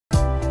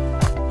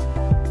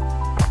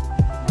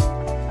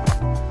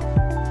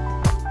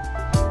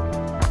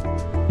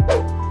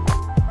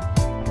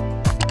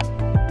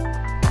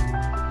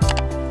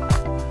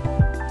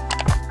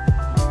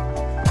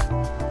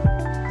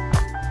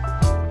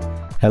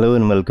Hello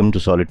and welcome to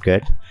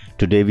SolidCad.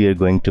 Today we are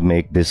going to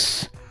make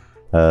this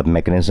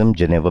mechanism,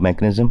 Geneva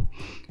mechanism,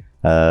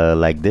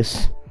 like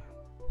this.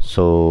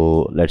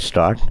 So let's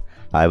start.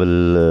 I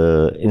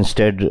will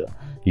instead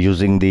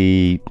using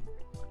the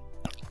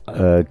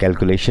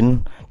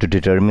calculation to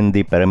determine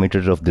the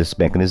parameters of this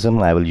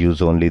mechanism, I will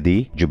use only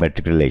the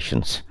geometric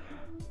relations.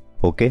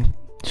 Okay,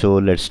 so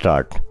let's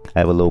start.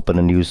 I will open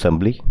a new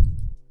assembly.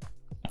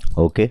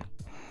 Okay,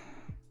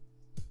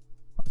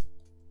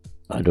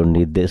 I don't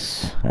need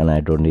this and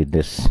I don't need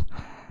this.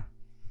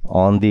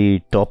 On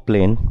the top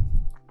plane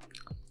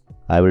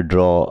I will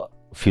draw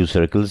a few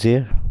circles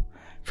here,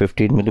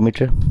 15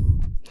 millimeter,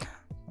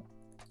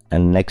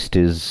 and next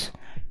is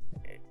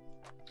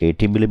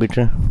 80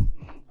 millimeter,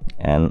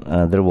 and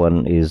another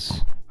one is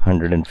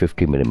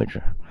 150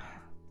 millimeter,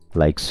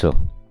 like so.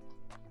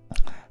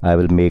 I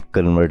will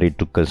convert it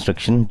to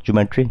construction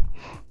geometry.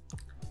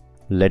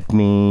 Let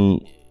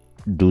me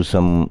do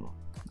some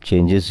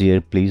changes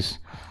here, please.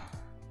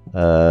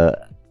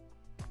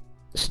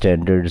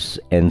 Standards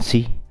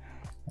NC,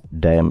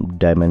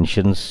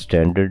 dimensions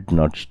standard,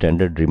 not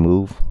standard,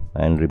 remove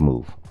and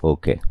remove.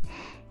 Okay,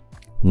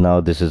 now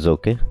this is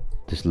okay,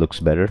 this looks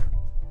better.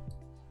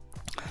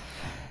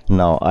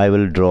 Now I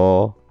will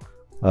draw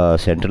a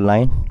center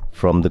line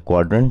from the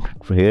quadrant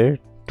here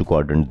to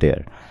quadrant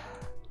there.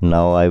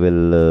 Now I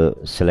will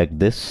select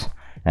this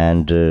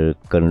and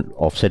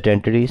offset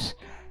entities.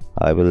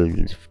 I will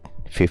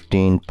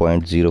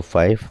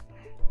 15.05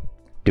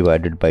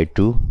 divided by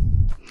 2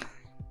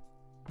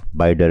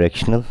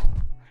 bidirectional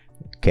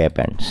cap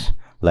ends,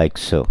 like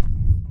so.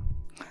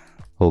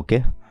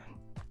 Okay,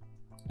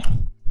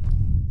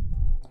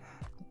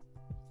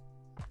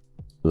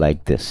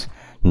 like this.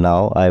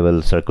 Now I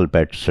will circular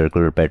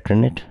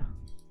pattern it,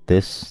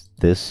 this,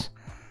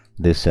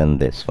 and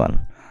this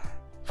one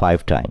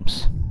 5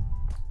 times,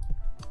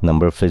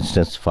 number of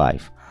instance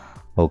 5.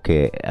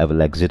 Okay, I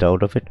will exit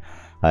out of it.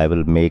 I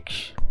will make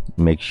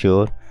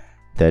sure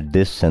that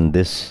this and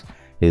this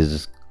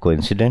is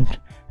coincident,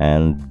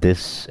 and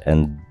this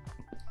and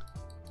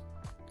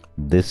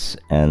this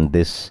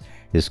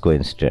is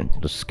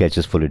coincident. The sketch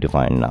is fully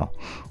defined. Now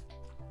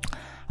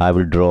I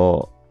will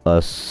draw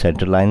a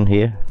center line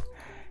here,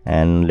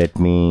 and let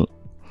me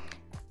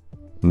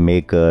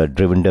make a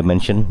driven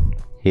dimension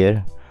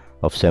here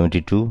of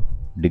 72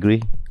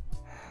 degree.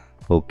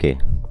 Okay,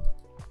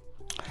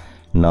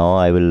 now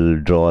I will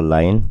draw a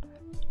line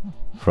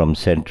from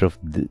center of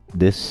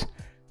this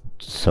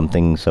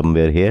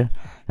somewhere here,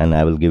 and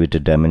I will give it a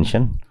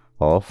dimension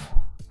of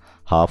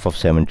half of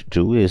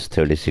 72 is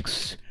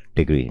 36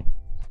 degree,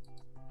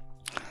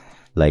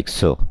 like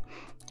so.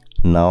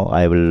 Now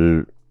I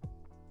will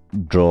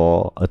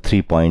draw a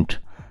three point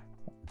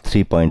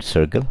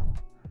circle.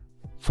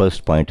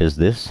 First point is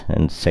this,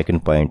 and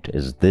second point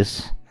is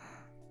this,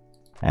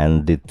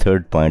 and the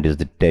third point is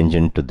the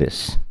tangent to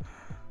this,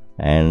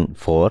 and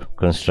for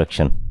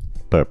construction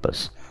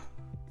purpose.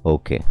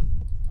 Okay,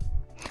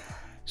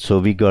 so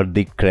we got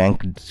the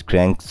crank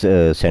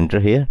center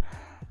here.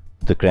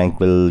 The crank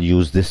will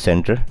use this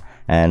center,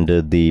 and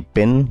the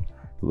pin,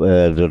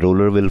 the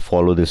roller will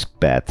follow this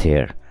path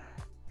here.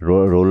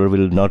 Roller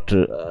will not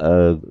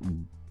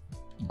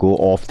go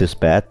off this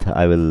path.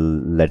 I will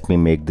let me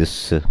make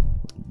this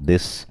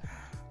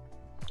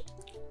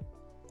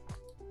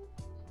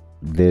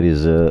there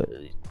is a,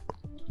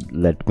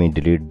 let me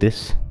delete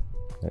this.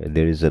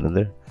 There is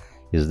another.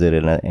 Is there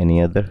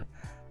any other?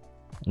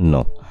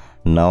 No.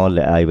 Now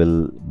I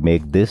will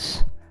make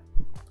this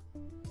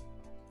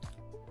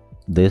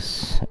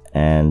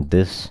and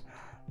this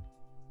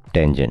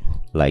tangent,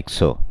 like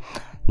so.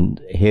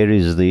 Here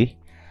is the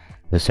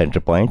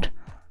center point.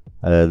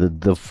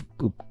 The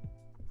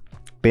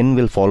pin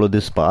will follow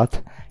this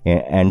path,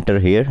 enter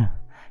here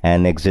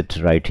and exit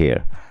right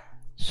here.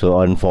 So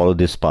unfollow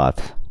this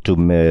path to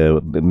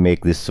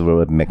make this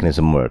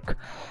mechanism work.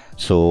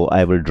 So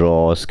I will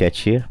draw a sketch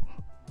here,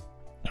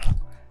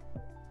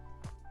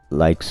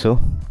 like so.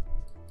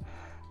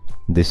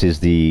 This is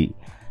the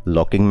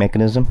locking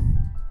mechanism.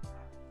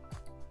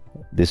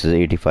 This is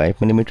 85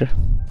 millimeter,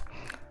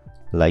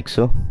 like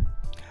so,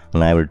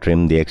 and I will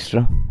trim the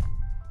extra.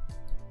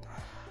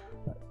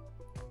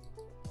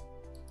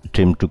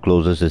 Trim to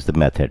closest is the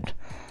method,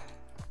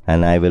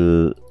 and I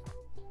will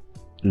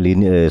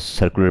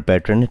circular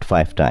pattern it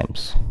 5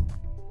 times,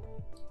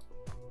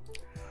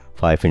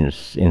 5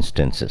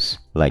 instances,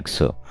 like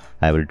so.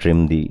 I will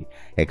trim the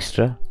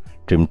extra,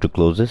 trim to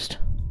closest,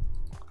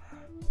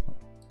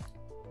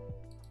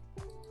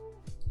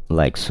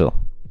 like so.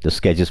 The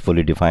sketch is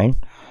fully defined.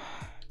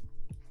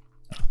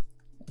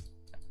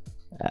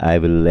 I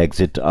will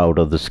exit out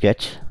of the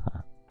sketch.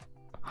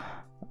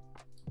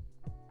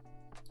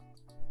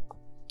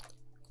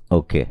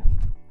 Okay,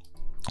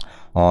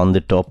 on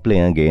the top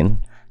plane again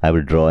I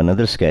will draw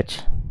another sketch.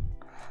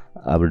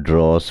 I will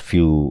draw a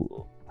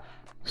few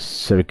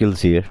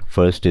circles here.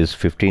 First is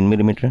 15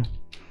 millimeter,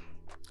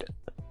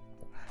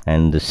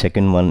 and the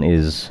second one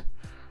is,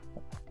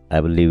 I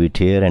will leave it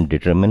here and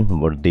determine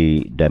what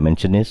the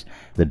dimension is.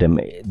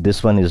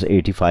 This one is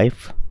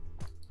 85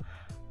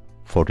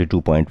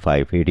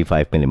 42.5,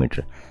 85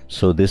 millimeter.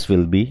 So this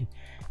will be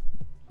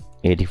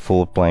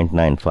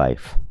 84.95.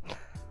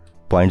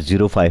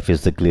 0.05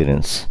 is the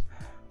clearance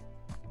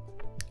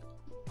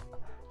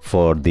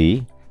for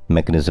the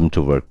mechanism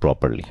to work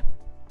properly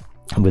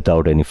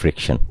without any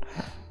friction,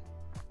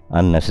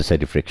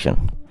 unnecessary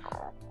friction.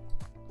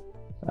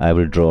 I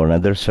will draw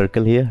another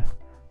circle here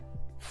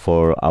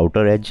for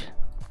outer edge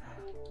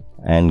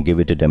and give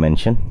it a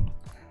dimension.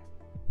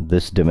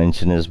 This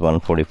dimension is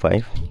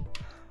 145,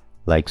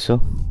 like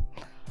so.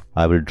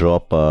 I will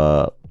drop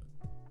a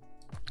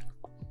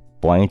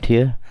point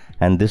here,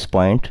 and this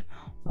point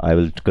I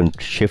will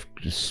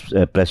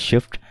press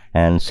shift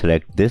and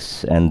select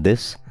this and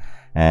this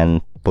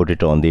and put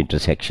it on the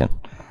intersection,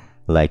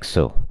 like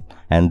so.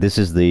 And this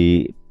is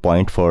the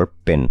point for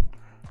pin,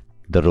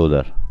 the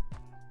roller.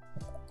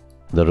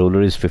 The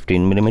roller is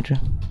 15 millimeter,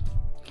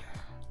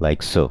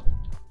 like so.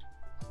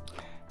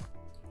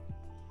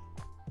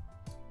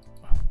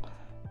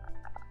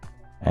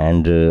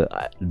 And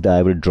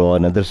I will draw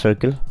another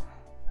circle,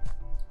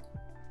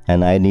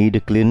 and I need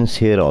a clearance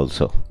here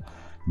also.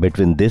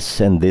 Between this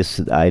and this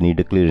I need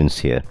a clearance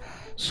here.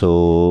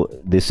 So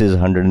this is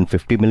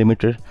 150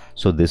 millimeter,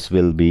 so this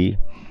will be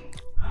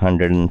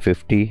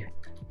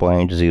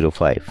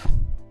 150.05,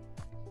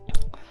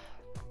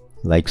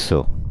 like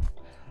so.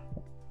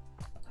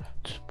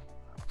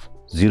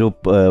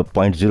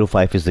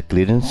 0.05 is the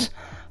clearance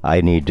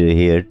I need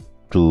here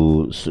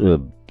to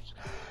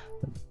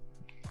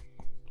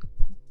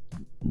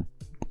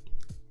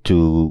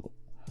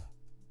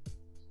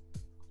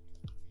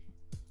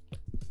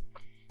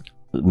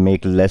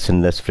make less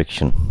and less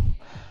friction,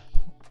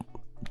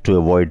 to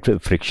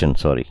avoid friction,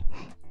 sorry.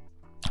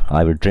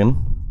 I will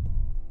trim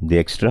the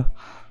extra.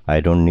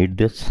 I don't need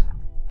this.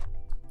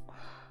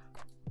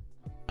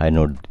 I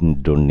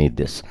don't need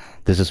this.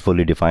 This is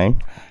fully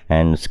defined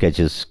and sketch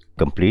is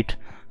complete.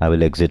 I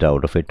will exit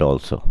out of it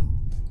also.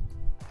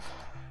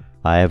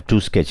 I have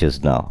two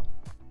sketches now.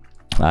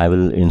 I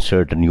will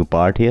insert a new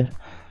part here,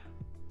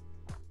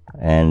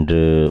 and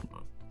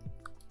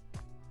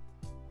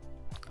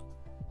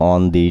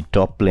on the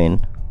top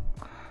plane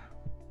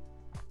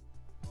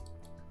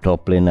I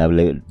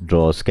will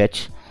draw a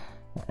sketch,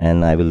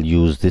 and I will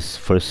use this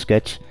first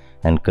sketch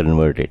and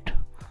convert it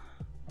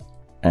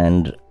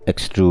and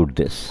extrude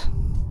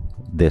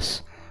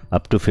this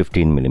up to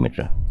 15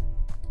 millimeter.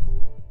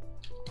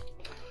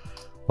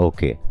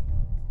 Okay,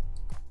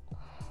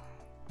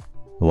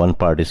 one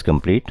part is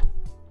complete.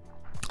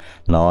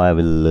 Now I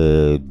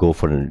will go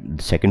for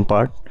the second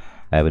part.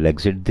 I will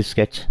exit this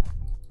sketch.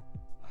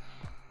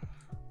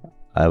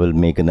 I will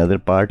make another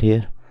part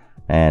here,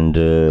 and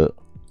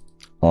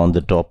on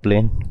the top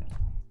plane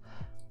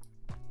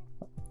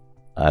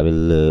I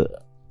will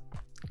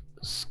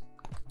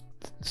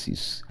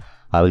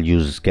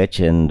use sketch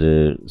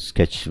and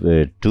sketch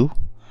 2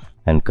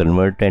 and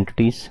convert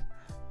entities,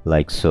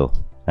 like so.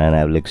 And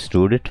I will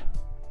extrude it,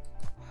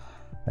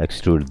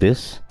 extrude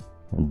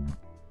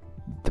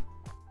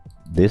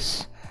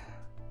this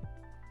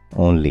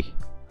only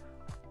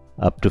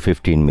up to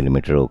 15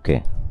 millimeter.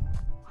 Okay,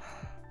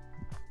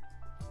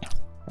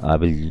 I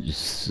will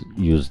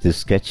use this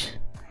sketch.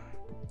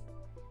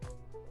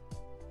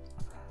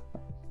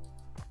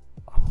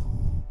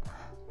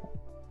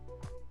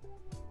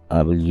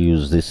 I will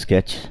use this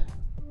sketch.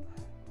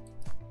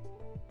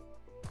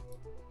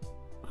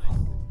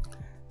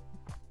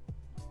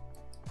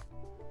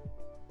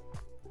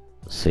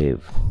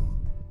 Save.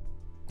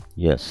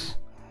 Yes.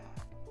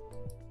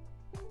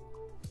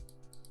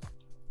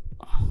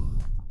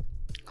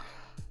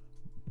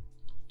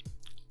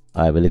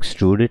 I will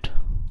extrude it.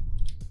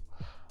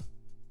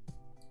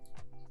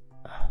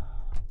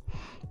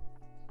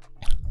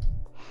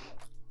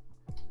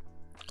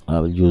 I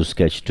will use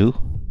sketch 2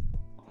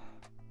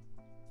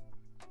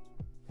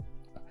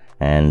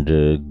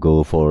 and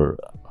go for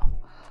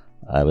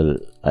I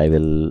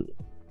will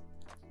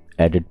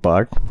edit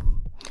part,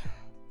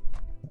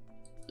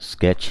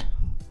 sketch,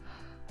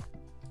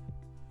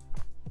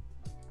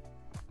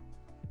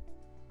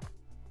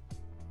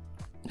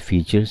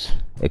 features,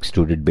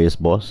 extruded base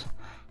boss.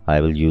 I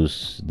will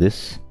use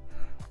this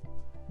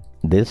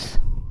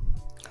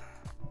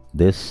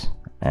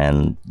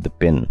and the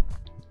pin,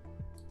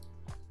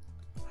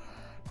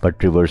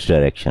 but reverse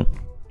direction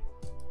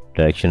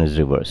is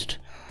reversed.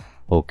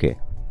 Okay,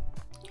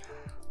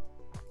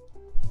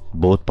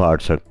 both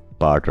parts are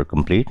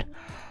complete.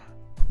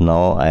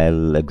 Now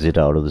I'll exit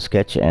out of the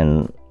sketch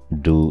and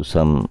do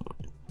some,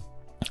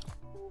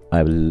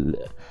 I will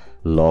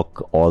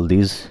lock all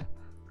these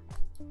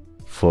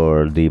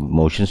for the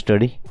motion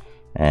study,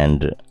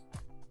 and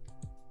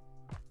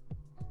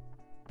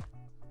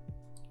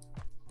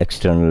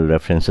external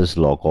references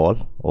lock all.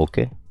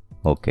 Okay,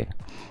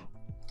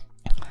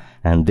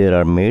 and there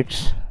are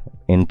mates,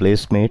 in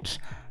place mates.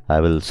 I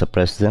will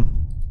suppress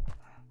them,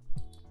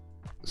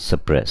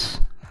 suppress,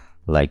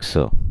 like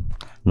so.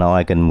 Now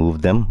I can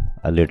move them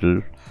a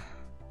little.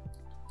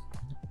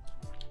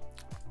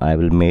 I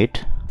will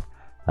mate.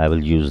 I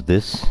will use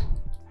this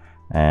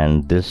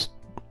and this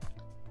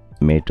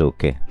mate.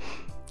 Okay,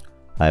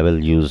 I will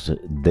use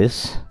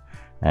this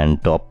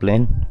and top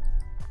plane.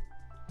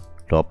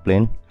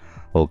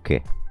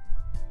 Okay,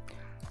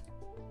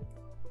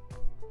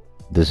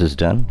 this is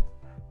done.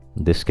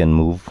 This can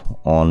move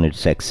on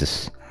its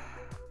axis.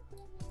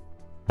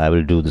 I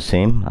will do the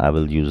same. I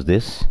will use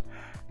this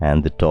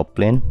and the top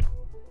plane.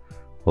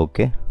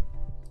 Okay,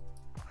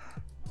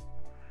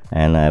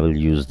 and I will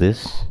use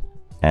this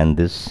and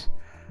this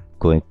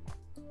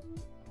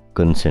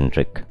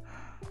concentric.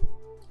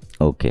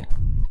 Okay,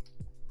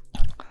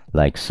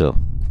 like so.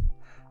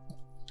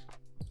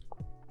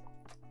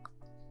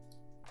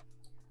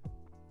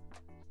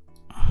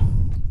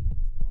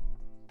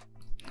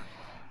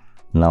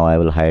 Now I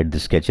will hide the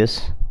sketches,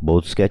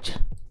 both sketch.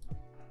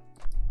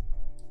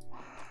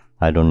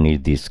 I don't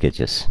need these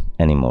sketches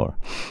anymore.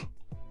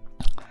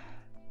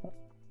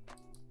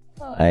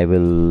 I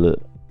will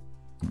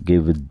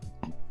give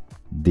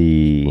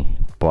the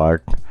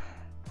part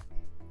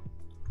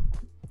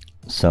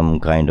some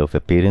kind of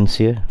appearance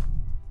here.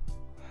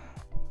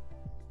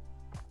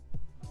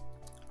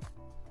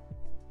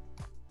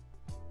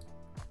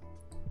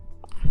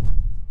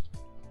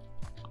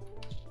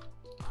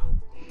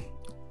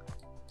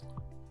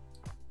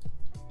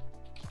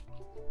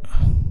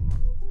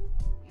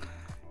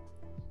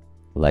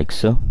 Like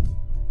so.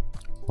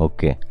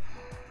 Okay,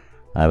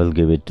 I will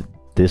give it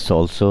this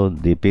also,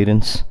 the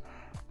appearance.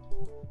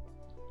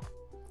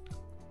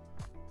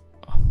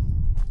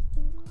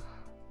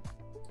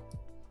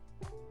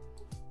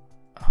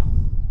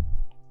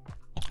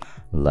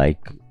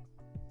 Like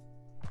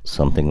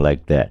something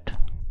like that.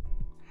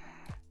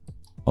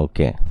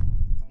 Okay,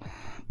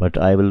 but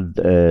I will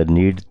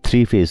need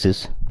 3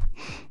 faces.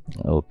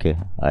 Okay,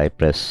 I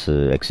press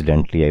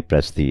accidentally I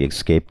press the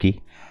escape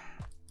key.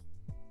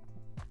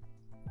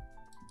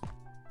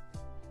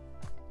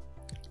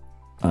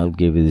 I'll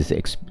give you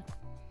this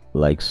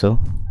like so.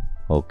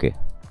 Okay,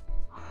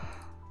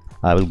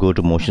 I will go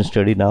to motion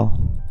study now,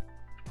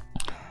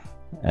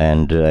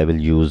 and I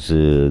will use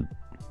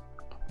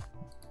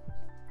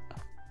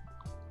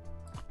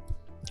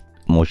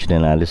motion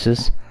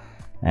analysis,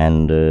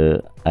 and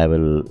I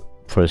will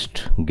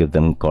first give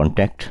them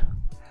contact.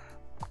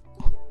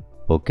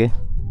 Okay,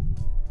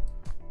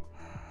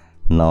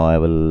 now I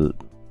will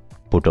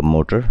put a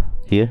motor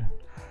here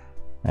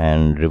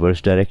and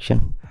reverse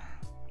direction.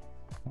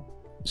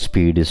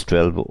 Speed is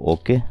 12.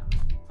 Okay,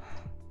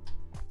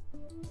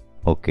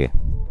 okay,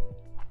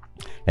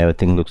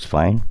 everything looks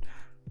fine.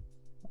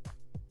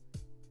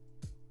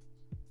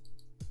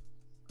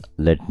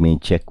 Let me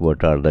check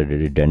what are the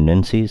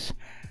redundancies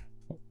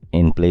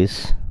in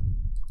place.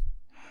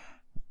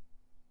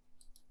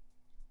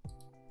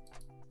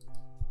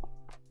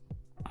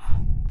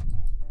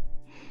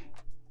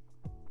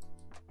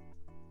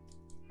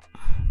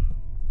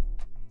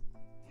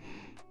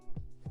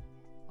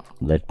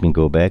 Let me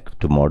go back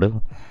to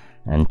model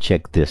and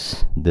check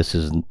this. This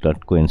is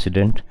not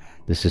coincident.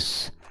 This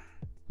is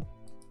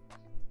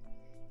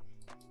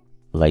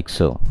like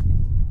so.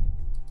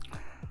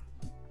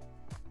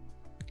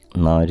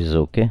 Now it is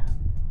okay.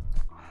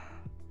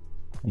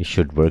 It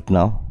should work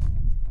now.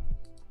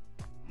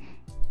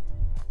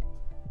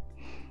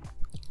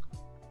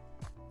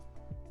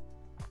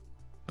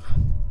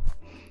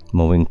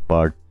 Moving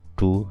part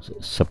 2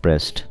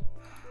 suppressed.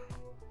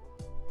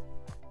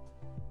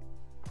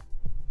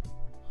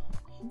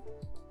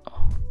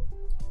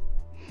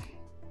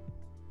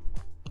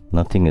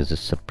 Nothing is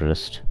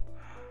suppressed.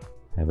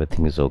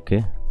 Everything is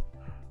okay.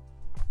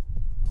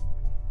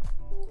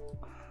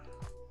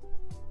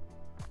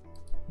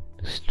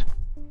 Just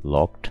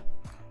locked.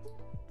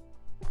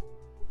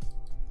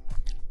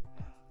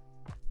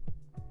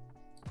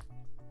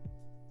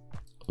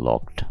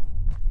 Locked.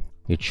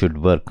 It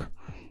should work.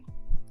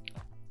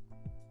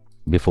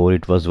 Before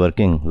it was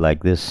working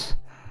like this.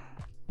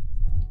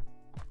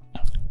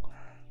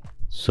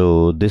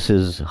 So this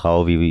is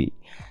how we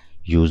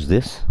use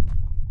this.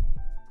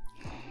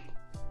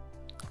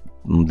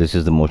 This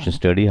is the motion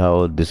study.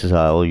 This is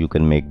how you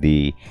can make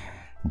the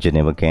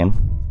Geneva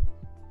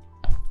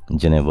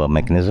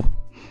mechanism.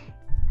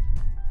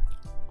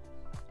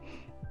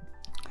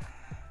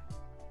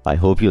 I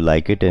hope you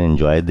like it and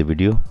enjoyed the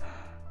video.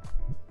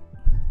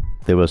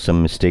 There were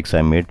some mistakes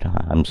I made.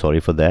 I'm sorry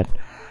for that.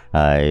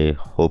 I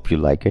hope you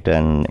like it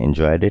and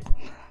enjoyed it,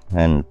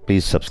 and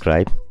please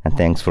subscribe, and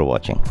thanks for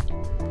watching.